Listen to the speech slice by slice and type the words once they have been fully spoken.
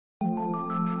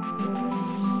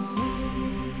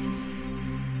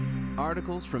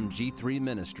articles from G3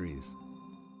 Ministries.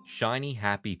 Shiny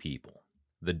Happy People,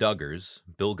 The Duggars,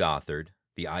 Bill Gothard,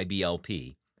 the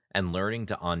IBLP, and Learning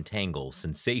to Untangle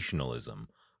Sensationalism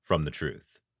from the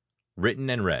Truth. Written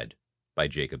and read by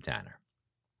Jacob Tanner.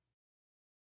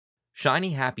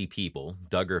 Shiny Happy People,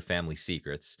 Duggar Family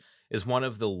Secrets, is one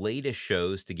of the latest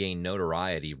shows to gain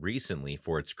notoriety recently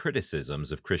for its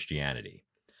criticisms of Christianity.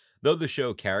 Though the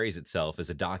show carries itself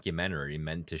as a documentary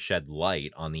meant to shed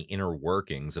light on the inner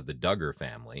workings of the Duggar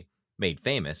family, made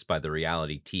famous by the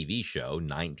reality TV show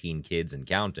 19 Kids and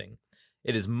Counting,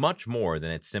 it is much more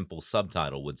than its simple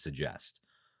subtitle would suggest.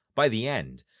 By the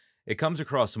end, it comes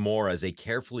across more as a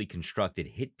carefully constructed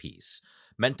hit piece,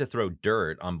 meant to throw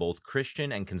dirt on both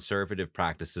Christian and conservative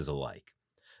practices alike.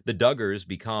 The Duggars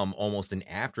become almost an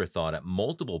afterthought at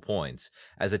multiple points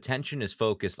as attention is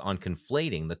focused on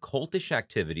conflating the cultish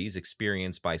activities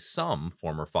experienced by some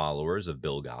former followers of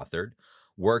Bill Gothard,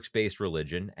 works-based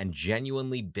religion, and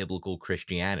genuinely biblical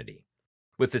Christianity.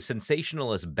 With the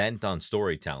sensationalist bent on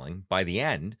storytelling, by the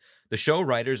end, the show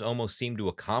writers almost seem to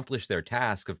accomplish their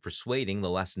task of persuading the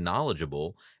less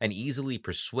knowledgeable and easily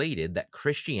persuaded that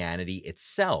Christianity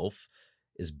itself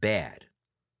is bad.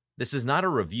 This is not a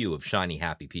review of Shiny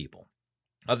Happy People.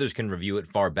 Others can review it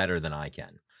far better than I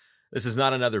can. This is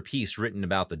not another piece written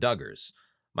about the Duggars.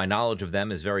 My knowledge of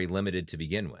them is very limited to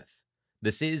begin with.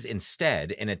 This is,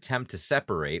 instead, an attempt to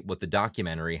separate what the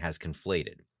documentary has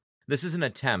conflated. This is an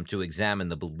attempt to examine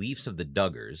the beliefs of the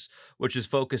Duggars, which is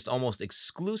focused almost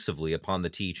exclusively upon the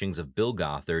teachings of Bill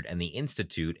Gothard and the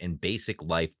Institute in Basic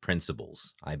Life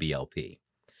Principles, IBLP.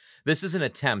 This is an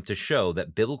attempt to show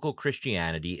that biblical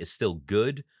Christianity is still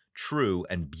good, true,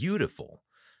 and beautiful,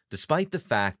 despite the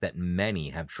fact that many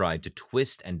have tried to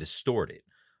twist and distort it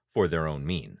for their own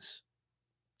means.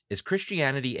 Is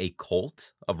Christianity a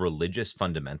cult of religious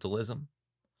fundamentalism?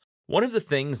 One of the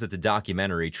things that the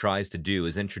documentary tries to do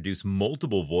is introduce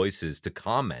multiple voices to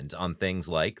comment on things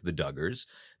like the Duggars,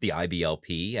 the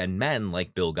IBLP, and men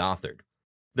like Bill Gothard.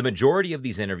 The majority of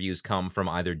these interviews come from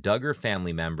either Duggar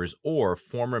family members or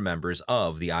former members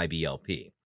of the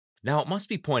IBLP. Now, it must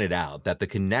be pointed out that the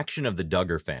connection of the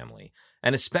Duggar family,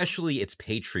 and especially its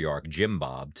patriarch Jim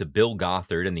Bob, to Bill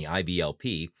Gothard and the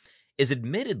IBLP, is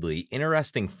admittedly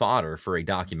interesting fodder for a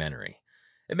documentary.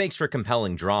 It makes for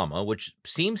compelling drama, which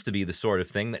seems to be the sort of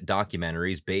thing that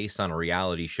documentaries based on a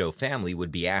reality show family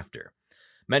would be after.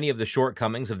 Many of the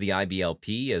shortcomings of the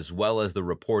IBLP, as well as the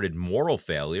reported moral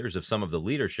failures of some of the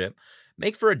leadership,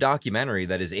 make for a documentary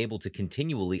that is able to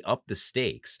continually up the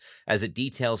stakes as it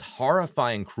details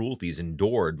horrifying cruelties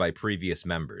endured by previous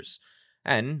members.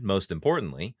 And, most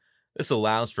importantly, this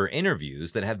allows for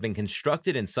interviews that have been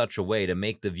constructed in such a way to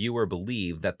make the viewer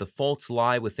believe that the faults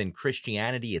lie within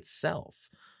Christianity itself,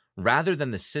 rather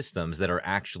than the systems that are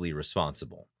actually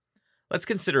responsible. Let's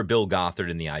consider Bill Gothard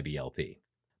and the IBLP.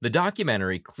 The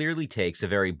documentary clearly takes a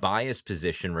very biased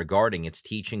position regarding its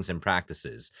teachings and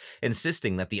practices,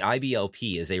 insisting that the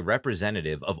IBLP is a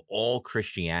representative of all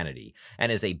Christianity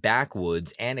and is a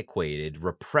backwoods, antiquated,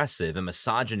 repressive, and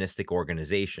misogynistic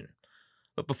organization.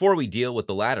 But before we deal with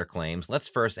the latter claims, let's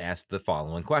first ask the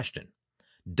following question.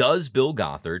 Does Bill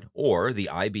Gothard, or the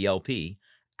IBLP,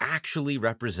 actually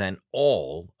represent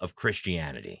all of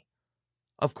Christianity?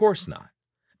 Of course not.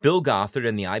 Bill Gothard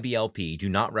and the IBLP do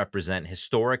not represent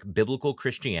historic biblical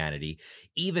Christianity,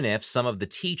 even if some of the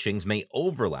teachings may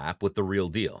overlap with the real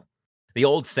deal. The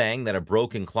old saying that a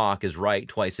broken clock is right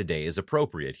twice a day is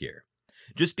appropriate here.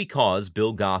 Just because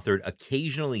Bill Gothard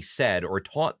occasionally said or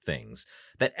taught things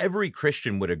that every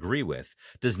Christian would agree with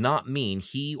does not mean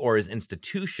he or his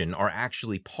institution are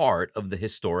actually part of the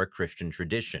historic Christian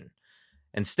tradition.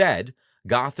 Instead,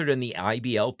 Gothard and the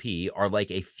IBLP are like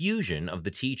a fusion of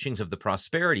the teachings of the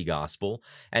prosperity gospel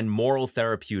and moral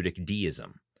therapeutic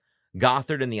deism.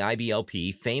 Gothard and the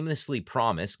IBLP famously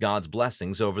promise God's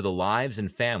blessings over the lives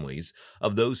and families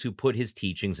of those who put his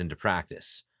teachings into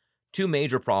practice. Two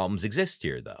major problems exist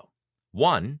here, though.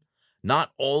 One,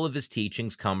 not all of his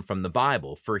teachings come from the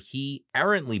Bible, for he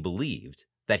errantly believed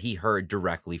that he heard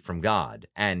directly from God.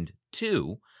 And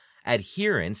two,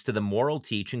 adherence to the moral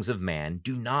teachings of man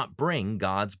do not bring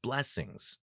God's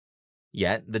blessings.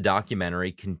 Yet, the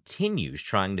documentary continues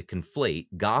trying to conflate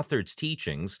Gothard's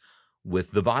teachings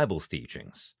with the Bible's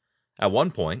teachings. At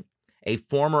one point, a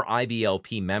former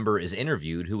IBLP member is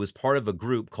interviewed who was part of a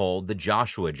group called the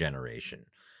Joshua Generation.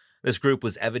 This group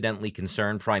was evidently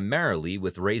concerned primarily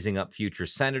with raising up future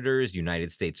senators,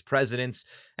 United States presidents,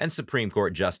 and Supreme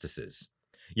Court justices.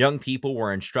 Young people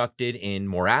were instructed in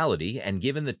morality and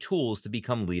given the tools to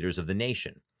become leaders of the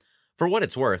nation. For what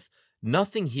it's worth,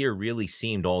 nothing here really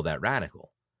seemed all that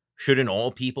radical. Shouldn't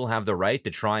all people have the right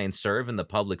to try and serve in the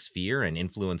public sphere and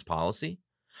influence policy?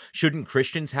 Shouldn't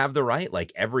Christians have the right,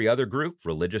 like every other group,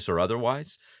 religious or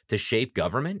otherwise, to shape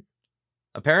government?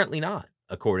 Apparently not,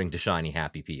 according to Shiny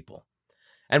Happy People.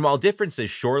 And while differences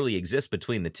surely exist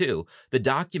between the two, the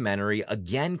documentary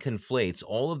again conflates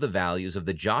all of the values of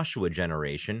the Joshua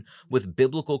generation with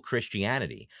biblical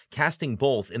Christianity, casting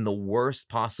both in the worst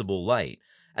possible light,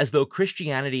 as though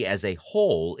Christianity as a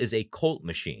whole is a cult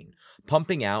machine,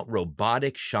 pumping out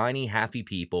robotic, shiny, happy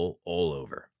people all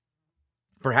over.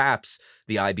 Perhaps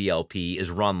the IBLP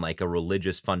is run like a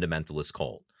religious fundamentalist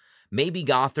cult. Maybe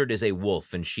Gothard is a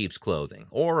wolf in sheep's clothing,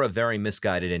 or a very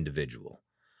misguided individual.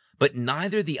 But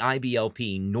neither the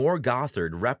IBLP nor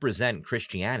Gothard represent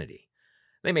Christianity.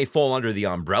 They may fall under the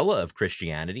umbrella of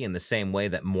Christianity in the same way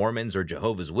that Mormons or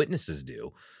Jehovah's Witnesses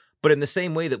do, but in the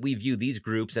same way that we view these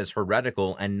groups as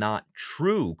heretical and not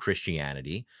true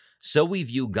Christianity, so we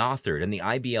view Gothard and the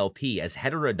IBLP as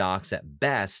heterodox at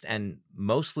best and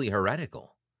mostly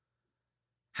heretical.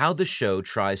 How the show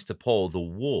tries to pull the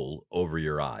wool over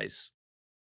your eyes.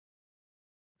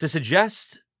 To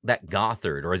suggest that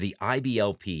Gothard or the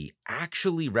IBLP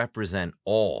actually represent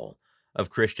all of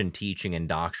Christian teaching and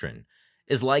doctrine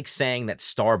is like saying that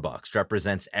Starbucks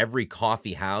represents every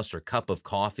coffee house or cup of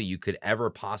coffee you could ever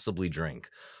possibly drink,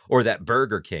 or that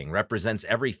Burger King represents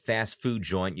every fast food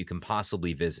joint you can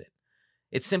possibly visit.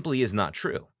 It simply is not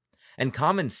true. And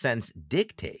common sense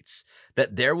dictates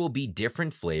that there will be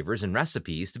different flavors and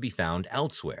recipes to be found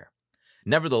elsewhere.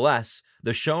 Nevertheless,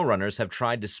 the showrunners have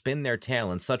tried to spin their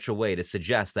tale in such a way to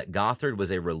suggest that Gothard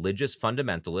was a religious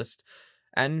fundamentalist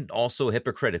and also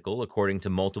hypocritical according to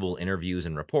multiple interviews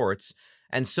and reports,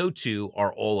 and so too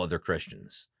are all other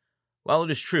Christians. While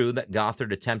it is true that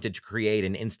Gothard attempted to create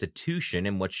an institution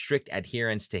in which strict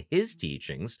adherence to his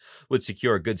teachings would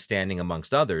secure good standing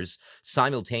amongst others,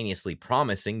 simultaneously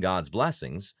promising God's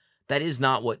blessings, that is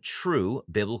not what true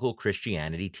biblical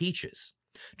Christianity teaches.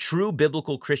 True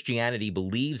biblical Christianity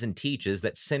believes and teaches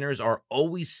that sinners are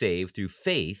always saved through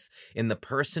faith in the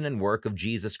person and work of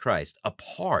Jesus Christ,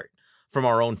 apart from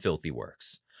our own filthy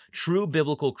works. True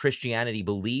biblical Christianity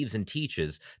believes and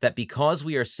teaches that because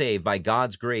we are saved by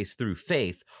God's grace through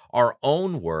faith, our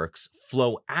own works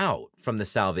flow out from the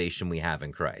salvation we have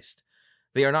in Christ.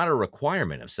 They are not a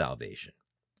requirement of salvation.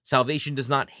 Salvation does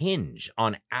not hinge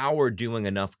on our doing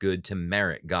enough good to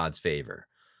merit God's favor.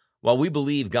 While we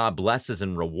believe God blesses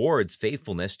and rewards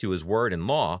faithfulness to his word and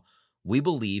law, we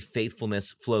believe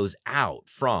faithfulness flows out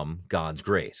from God's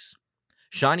grace.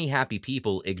 Shiny Happy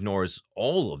People ignores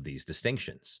all of these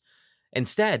distinctions.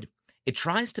 Instead, it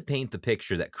tries to paint the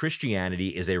picture that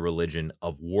Christianity is a religion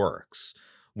of works,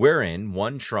 wherein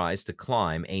one tries to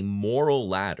climb a moral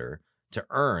ladder to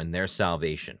earn their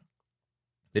salvation.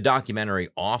 The documentary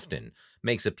often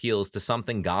makes appeals to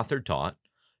something Gothard taught,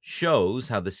 shows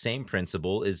how the same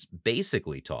principle is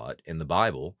basically taught in the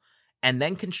Bible, and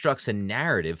then constructs a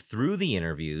narrative through the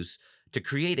interviews to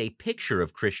create a picture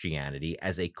of Christianity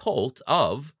as a cult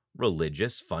of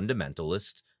religious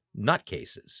fundamentalist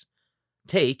nutcases.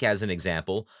 Take, as an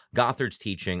example, Gothard's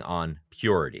teaching on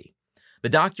purity. The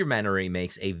documentary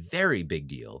makes a very big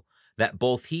deal that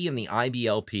both he and the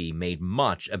IBLP made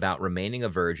much about remaining a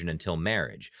virgin until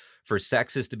marriage, for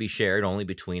sex is to be shared only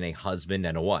between a husband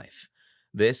and a wife.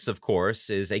 This, of course,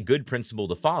 is a good principle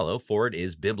to follow, for it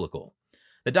is biblical.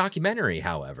 The documentary,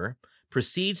 however,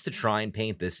 proceeds to try and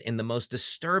paint this in the most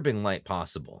disturbing light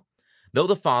possible. Though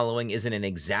the following isn't an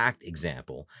exact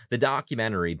example, the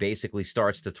documentary basically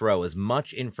starts to throw as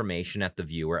much information at the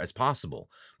viewer as possible,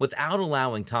 without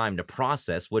allowing time to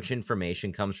process which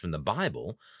information comes from the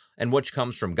Bible, and which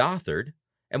comes from Gothard,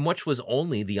 and which was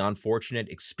only the unfortunate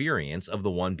experience of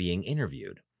the one being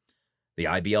interviewed. The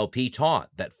IBLP taught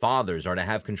that fathers are to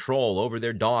have control over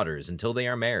their daughters until they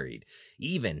are married,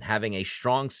 even having a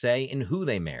strong say in who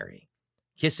they marry.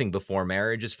 Kissing before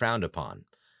marriage is frowned upon.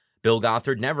 Bill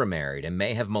Gothard never married and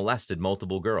may have molested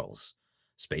multiple girls.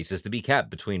 Space is to be kept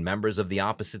between members of the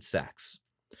opposite sex.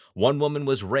 One woman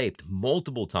was raped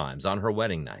multiple times on her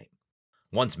wedding night.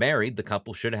 Once married, the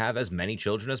couple should have as many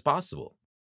children as possible.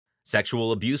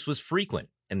 Sexual abuse was frequent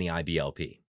in the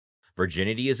IBLP.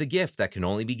 Virginity is a gift that can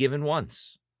only be given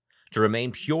once. To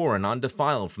remain pure and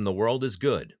undefiled from the world is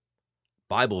good.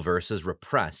 Bible verses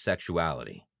repress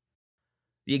sexuality.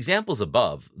 The examples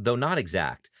above, though not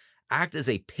exact, act as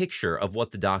a picture of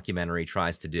what the documentary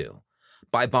tries to do.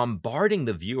 By bombarding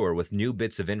the viewer with new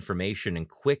bits of information in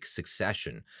quick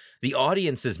succession, the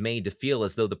audience is made to feel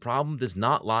as though the problem does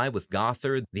not lie with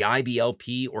Gothard, the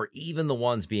IBLP, or even the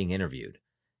ones being interviewed.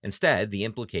 Instead, the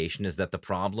implication is that the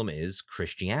problem is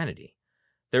Christianity.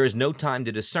 There is no time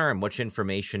to discern which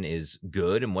information is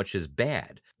good and which is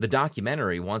bad. The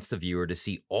documentary wants the viewer to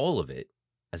see all of it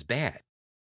as bad.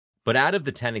 But out of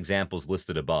the 10 examples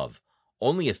listed above,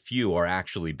 only a few are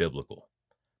actually biblical.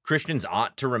 Christians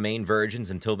ought to remain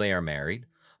virgins until they are married.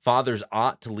 Fathers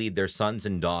ought to lead their sons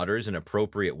and daughters in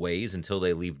appropriate ways until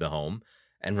they leave the home,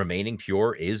 and remaining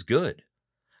pure is good.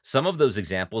 Some of those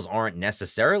examples aren't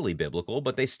necessarily biblical,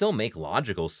 but they still make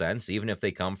logical sense even if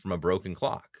they come from a broken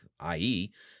clock,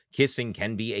 i.e., kissing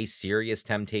can be a serious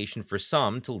temptation for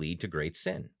some to lead to great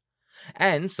sin.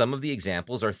 And some of the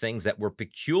examples are things that were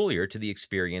peculiar to the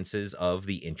experiences of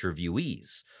the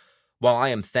interviewees. While I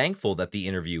am thankful that the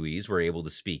interviewees were able to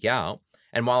speak out,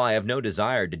 and while I have no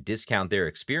desire to discount their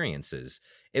experiences,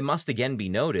 it must again be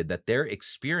noted that their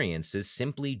experiences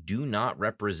simply do not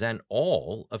represent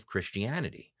all of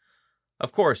Christianity.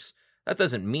 Of course, that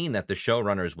doesn't mean that the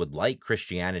showrunners would like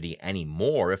Christianity any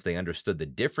more if they understood the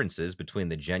differences between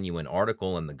the genuine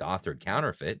article and the Gothard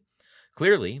counterfeit.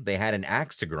 Clearly, they had an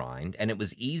axe to grind, and it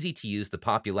was easy to use the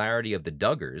popularity of the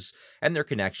Duggars and their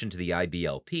connection to the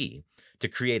IBLP to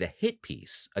create a hit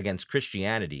piece against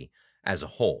Christianity as a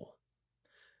whole.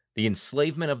 The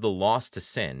enslavement of the lost to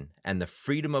sin and the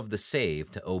freedom of the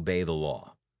saved to obey the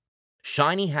law.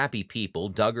 Shiny Happy People,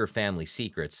 Duggar Family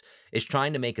Secrets, is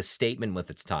trying to make a statement with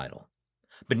its title.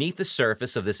 Beneath the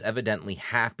surface of this evidently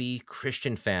happy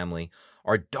Christian family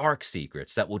are dark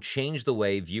secrets that will change the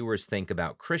way viewers think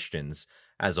about Christians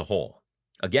as a whole.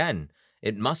 Again,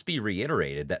 it must be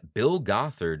reiterated that Bill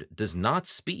Gothard does not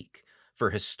speak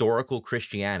for historical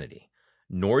Christianity,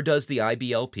 nor does the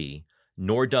IBLP,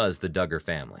 nor does the Duggar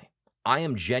family. I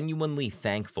am genuinely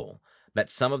thankful that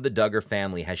some of the Duggar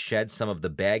family has shed some of the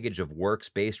baggage of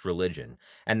works-based religion,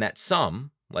 and that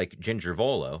some, like Ginger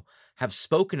Volo, have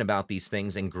spoken about these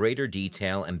things in greater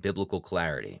detail and biblical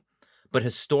clarity. But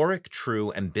historic, true,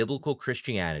 and biblical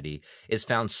Christianity is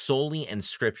found solely in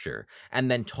Scripture and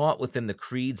then taught within the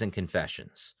creeds and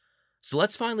confessions. So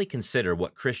let's finally consider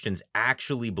what Christians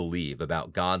actually believe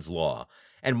about God's law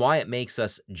and why it makes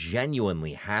us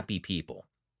genuinely happy people,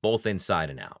 both inside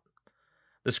and out.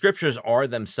 The Scriptures are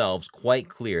themselves quite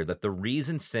clear that the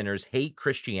reason sinners hate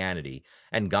Christianity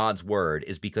and God's Word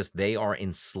is because they are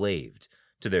enslaved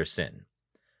to their sin.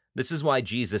 This is why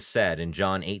Jesus said in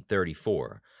John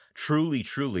 8:34, "Truly,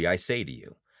 truly, I say to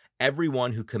you,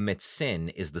 everyone who commits sin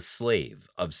is the slave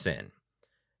of sin."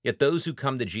 Yet those who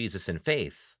come to Jesus in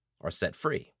faith are set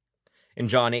free. In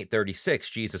John 8:36,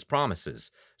 Jesus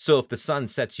promises, "So if the Son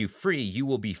sets you free, you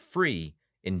will be free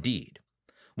indeed."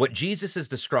 What Jesus is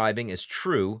describing is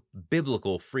true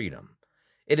biblical freedom.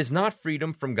 It is not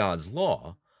freedom from God's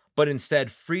law, but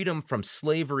instead freedom from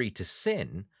slavery to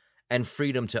sin and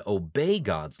freedom to obey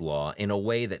God's law in a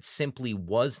way that simply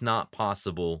was not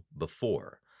possible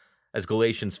before. As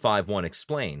Galatians 5:1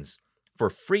 explains, "For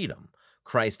freedom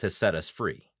Christ has set us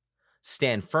free.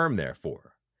 Stand firm,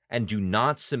 therefore, and do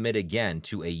not submit again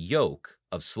to a yoke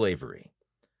of slavery."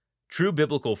 True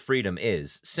biblical freedom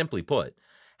is, simply put,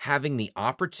 having the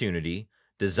opportunity,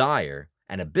 desire,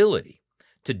 and ability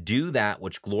to do that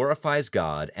which glorifies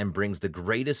God and brings the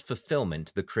greatest fulfillment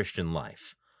to the Christian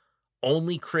life.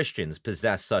 Only Christians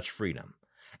possess such freedom,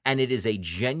 and it is a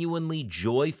genuinely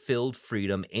joy-filled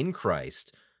freedom in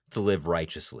Christ to live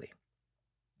righteously.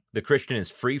 The Christian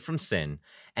is free from sin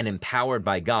and empowered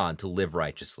by God to live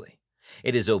righteously.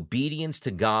 It is obedience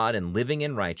to God and living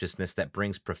in righteousness that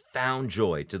brings profound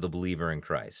joy to the believer in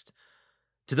Christ.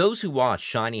 To those who watch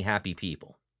Shiny Happy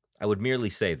People, I would merely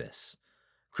say this: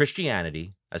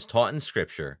 Christianity, as taught in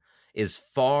Scripture, is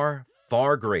far,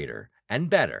 far greater and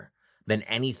better than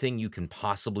anything you can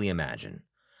possibly imagine.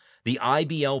 The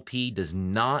IBLP does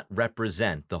not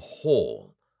represent the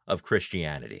whole of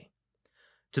Christianity.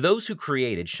 To those who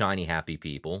created Shiny Happy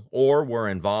People or were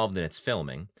involved in its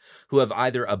filming, who have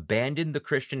either abandoned the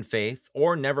Christian faith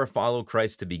or never followed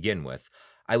Christ to begin with,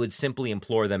 I would simply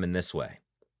implore them in this way.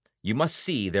 You must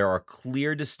see there are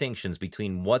clear distinctions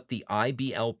between what the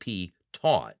IBLP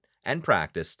taught and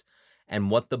practiced and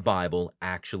what the Bible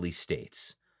actually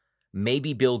states.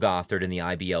 Maybe Bill Gothard and the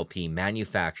IBLP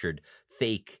manufactured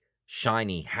fake,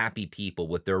 shiny, happy people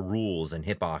with their rules and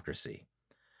hypocrisy.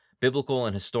 Biblical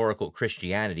and historical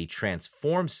Christianity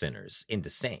transforms sinners into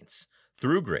saints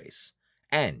through grace,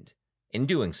 and, in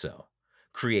doing so,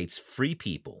 creates free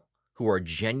people who are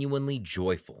genuinely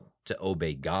joyful to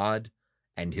obey God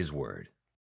and His Word.